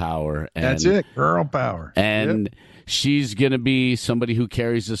 girl power. And, that's it. Girl power. And she's going to be somebody who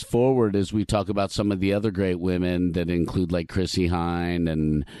carries us forward as we talk about some of the other great women that include like Chrissie Hynde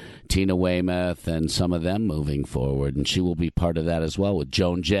and Tina Weymouth and some of them moving forward. And she will be part of that as well with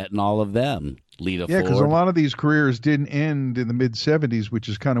Joan Jett and all of them. Lita Ford. Because a lot of these careers didn't end in the mid-'70s, which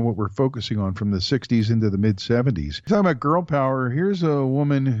is kind of what we're focusing on from the 60s into the mid-'70s. Talking about girl power, here's a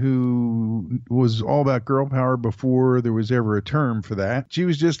woman who was all about girl power before there was ever a term for that. She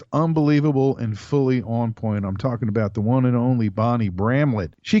was just unbelievable and fully on point. I'm talking about the one and only Bonnie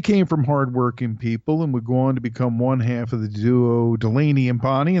Bramlett. She came from hardworking people and would go on to become one half of the duo Delaney and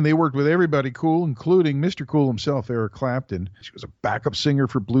Bonnie, and they worked with everybody cool, including Mr. Cool himself, Eric Clapton. She was a backup singer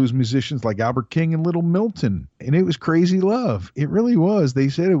for blues musicians like Albert King and Little Milton, and it was crazy love. It really was. They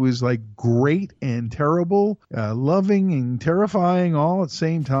said it was like great and terrible, loving and terrifying all at the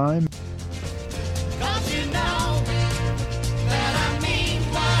same time.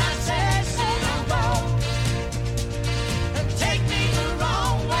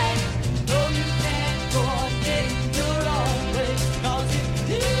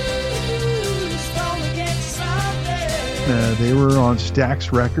 They were on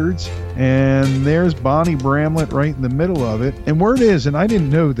Stax Records, and there's Bonnie Bramlett right in the middle of it. And word is, and I didn't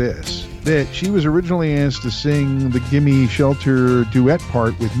know this, that she was originally asked to sing the Gimme Shelter duet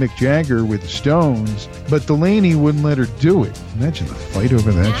part with Mick Jagger with the Stones, but Delaney wouldn't let her do it. Imagine the fight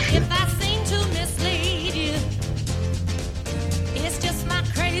over that shit. If I seem to mislead you, it's just my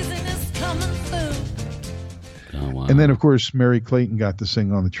craziness coming through. Oh, wow. And then, of course, Mary Clayton got to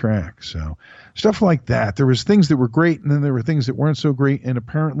sing on the track, so stuff like that. There was things that were great, and then there were things that weren't so great. And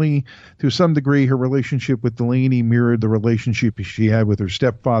apparently, to some degree, her relationship with Delaney mirrored the relationship she had with her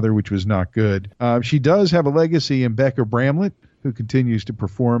stepfather, which was not good. She does have a legacy in Becca Bramlett, who continues to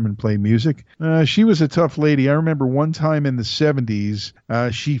perform and play music. She was a tough lady. I remember one time in the 70s,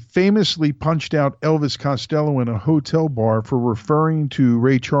 she famously punched out Elvis Costello in a hotel bar for referring to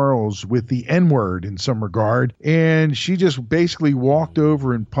Ray Charles with the N-word in some regard. And she just basically walked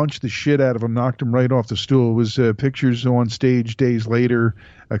over and punched the shit out of him, knocked him right off the stool. It was pictures on stage days later,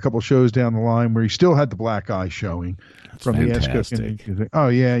 a couple shows down the line, where he still had the black eye showing. That's from fantastic. the oh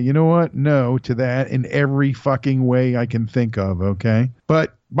yeah, you know what? No to that in every fucking way I can think of. Okay,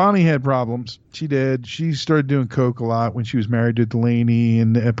 but Bonnie had problems. She did. She started doing coke a lot when she was married to Delaney,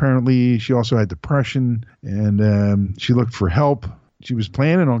 and apparently she also had depression. And she looked for help. She was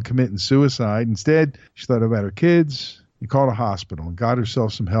planning on committing suicide. Instead, she thought about her kids and called a hospital and got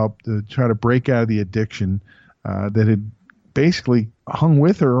herself some help to try to break out of the addiction that had basically hung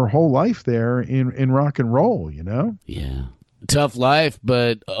with her whole life there in rock and roll, you know? Yeah. Tough life,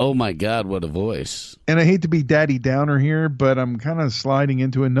 but oh my God, what a voice. And I hate to be Daddy Downer here, but I'm kind of sliding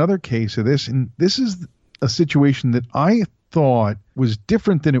into another case of this. And this is a situation that I thought was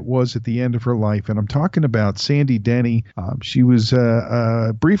different than it was at the end of her life. And I'm talking about Sandy Denny. She was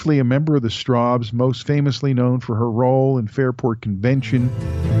briefly a member of the Strawbs, most famously known for her role in Fairport Convention.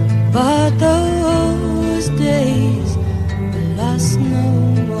 But those days last no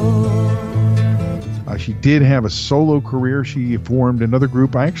more. She did have a solo career. She formed another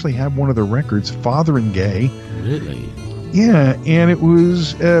group. I actually have one of the records, Father and Gay. Really? Yeah, and it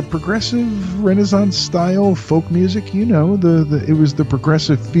was progressive Renaissance style folk music. You know, it was the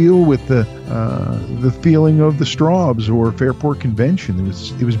progressive feel with the feeling of the Strawbs or Fairport Convention.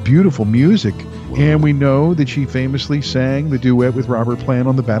 It was beautiful music. Wow. And we know that she famously sang the duet with Robert Plant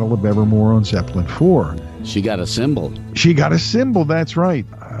on the Battle of Evermore on Zeppelin 4. She got a cymbal. She got a cymbal, that's right.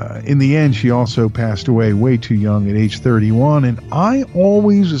 In the end, she also passed away way too young at age 31. And I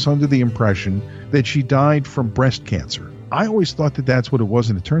always was under the impression that she died from breast cancer. I always thought that that's what it was,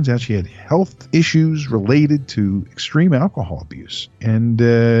 and it turns out she had health issues related to extreme alcohol abuse. And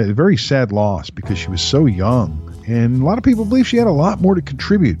a very sad loss because she was so young. And a lot of people believe she had a lot more to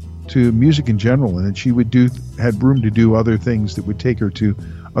contribute to music in general, and that she had room to do other things that would take her to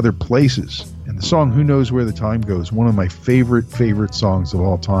other places. And the song Who Knows Where the Time Goes, one of my favorite songs of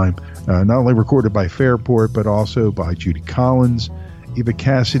all time, not only recorded by Fairport, but also by Judy Collins, Eva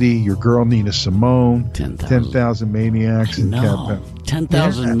Cassidy, your girl Nina Simone, 10,000 Maniacs. No,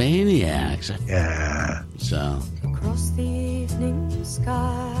 10,000 Maniacs. Yeah. So. Across the evening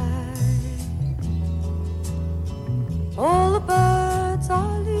sky, all the birds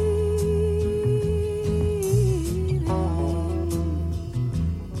are leaving.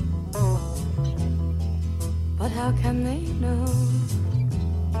 But how can they know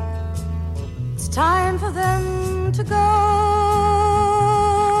it's time for them to go?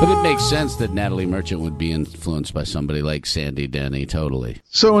 But it makes sense that Natalie Merchant would be influenced by somebody like Sandy Denny, totally.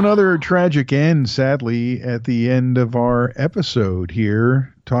 So another tragic end, sadly, at the end of our episode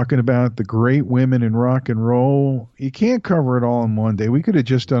here, talking about the great women in rock and roll. You can't cover it all in one day. We could have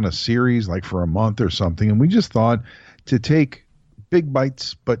just done a series like for a month or something, and we just thought to take big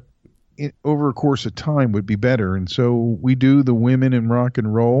bites, but over a course of time would be better. And so we do the women in rock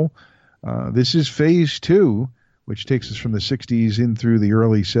and roll. This is phase 2, which takes us from the 60s in through the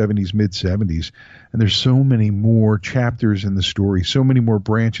early 70s, mid 70s. And there's so many more chapters in the story, so many more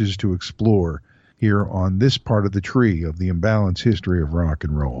branches to explore here on this part of the tree of the imbalanced history of rock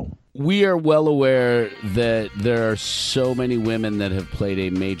and roll. We are well aware that there are so many women that have played a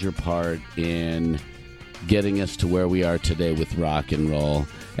major part in getting us to where we are today with rock and roll.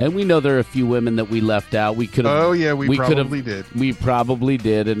 And we know there are a few women that we left out. We could have. Oh yeah, we probably did. We probably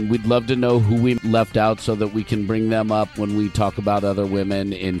did, and we'd love to know who we left out so that we can bring them up when we talk about other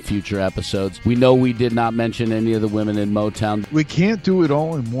women in future episodes. We know we did not mention any of the women in Motown. We can't do it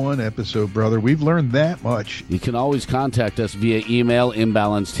all in one episode, brother. We've learned that much. You can always contact us via email,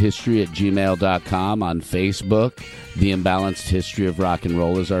 imbalancedhistory@gmail.com, on Facebook. The Imbalanced History of Rock and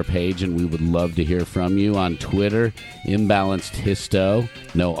Roll is our page, and we would love to hear from you. On Twitter, Imbalanced Histo,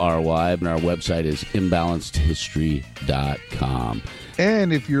 no RY, and our website is imbalancedhistory.com.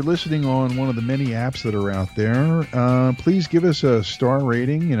 And if you're listening on one of the many apps that are out there, please give us a star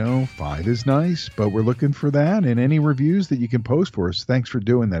rating. 5 is nice, but we're looking for that. And any reviews that you can post for us, thanks for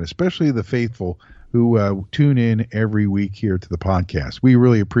doing that, especially the faithful who tune in every week here to the podcast. We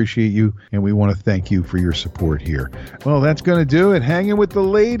really appreciate you, and we want to thank you for your support here. Well, that's going to do it. Hanging with the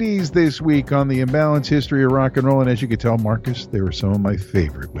ladies this week on the Imbalanced History of Rock and Roll. And as you can tell, Marcus, they were some of my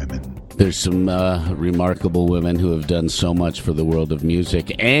favorite women. There's some remarkable women who have done so much for the world of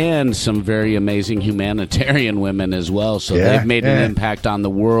music, and some very amazing humanitarian women as well. So they've made an impact on the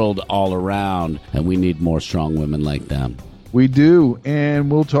world all around, and we need more strong women like them. We do,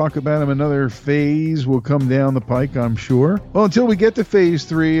 and we'll talk about him. Another phase will come down the pike, I'm sure. Well, until we get to phase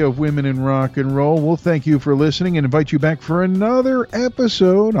 3 of Women in Rock and Roll, we'll thank you for listening and invite you back for another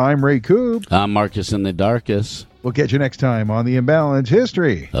episode. I'm Ray Coob. I'm Marcus in the Darkest. We'll catch you next time on The Imbalanced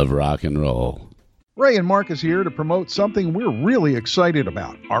History of Rock and Roll. Ray and Marcus here to promote something we're really excited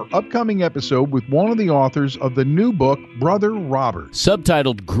about. Our upcoming episode with one of the authors of the new book, Brother Robert.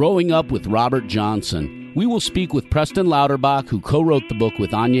 Subtitled Growing Up with Robert Johnson. We will speak with Preston Lauterbach, who co-wrote the book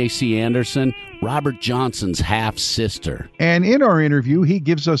with Anya C. Anderson, Robert Johnson's half-sister. And in our interview, he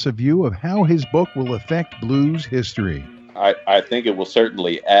gives us a view of how his book will affect blues history. I think it will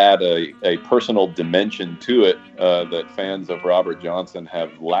certainly add a personal dimension to it that fans of Robert Johnson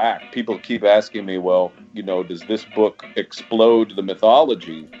have lacked. People keep asking me, well, does this book explode the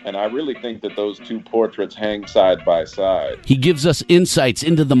mythology? And I really think that those two portraits hang side by side. He gives us insights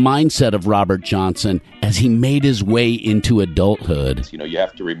into the mindset of Robert Johnson as he made his way into adulthood. You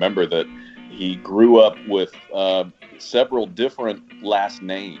have to remember that he grew up with several different last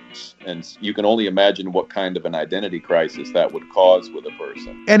names, and you can only imagine what kind of an identity crisis that would cause with a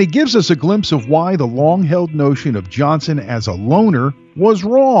person. And he gives us a glimpse of why the long-held notion of Johnson as a loner was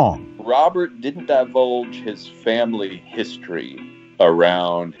wrong. Robert didn't divulge his family history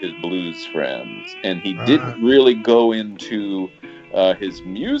around his blues friends, and he didn't really go into his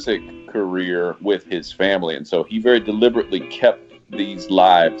music career with his family, and so he very deliberately kept these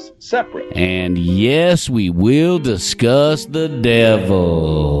lives separate. And yes, we will discuss the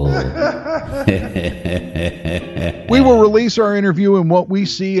devil. We will release our interview and what we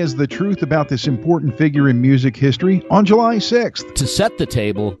see as the truth about this important figure in music history on July 6th. To set the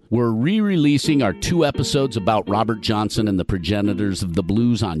table, we're re-releasing our 2 episodes about Robert Johnson and the progenitors of the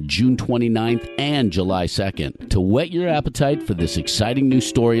blues on June 29th and July 2nd to whet your appetite for this exciting new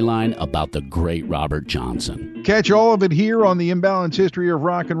storyline about the great Robert Johnson. Catch all of it here on the Imbalanced History of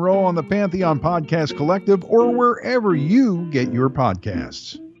Rock and Roll on the Pantheon Podcast Collective or wherever you get your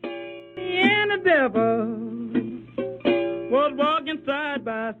podcasts. And the devil was walking side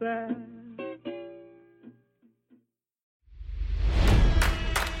by side.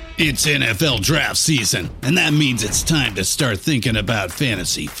 It's NFL draft season, and that means it's time to start thinking about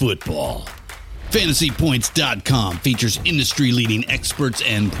fantasy football. FantasyPoints.com features industry-leading experts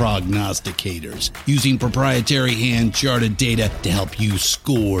and prognosticators using proprietary hand-charted data to help you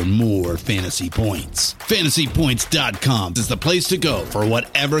score more fantasy points. FantasyPoints.com is the place to go for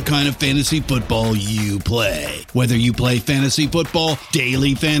whatever kind of fantasy football you play. Whether you play fantasy football,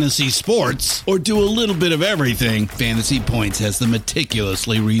 daily fantasy sports, or do a little bit of everything, Fantasy Points has the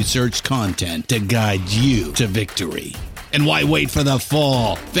meticulously researched content to guide you to victory. And why wait for the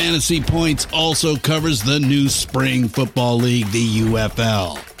fall? Fantasy Points also covers the new spring football league, the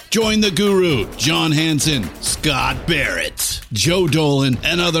UFL. Join the guru, John Hansen, Scott Barrett, Joe Dolan,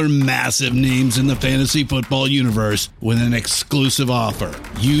 and other massive names in the fantasy football universe with an exclusive offer.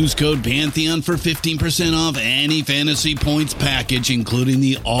 Use code Pantheon for 15% off any Fantasy Points package, including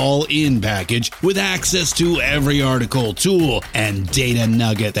the all-in package, with access to every article, tool, and data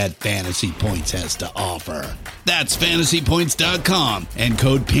nugget that Fantasy Points has to offer. That's FantasyPoints.com and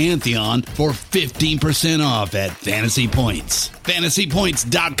code Pantheon for 15% off at Fantasy Points.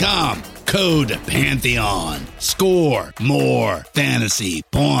 FantasyPoints.com, code Pantheon. Score more fantasy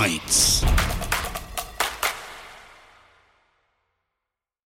points.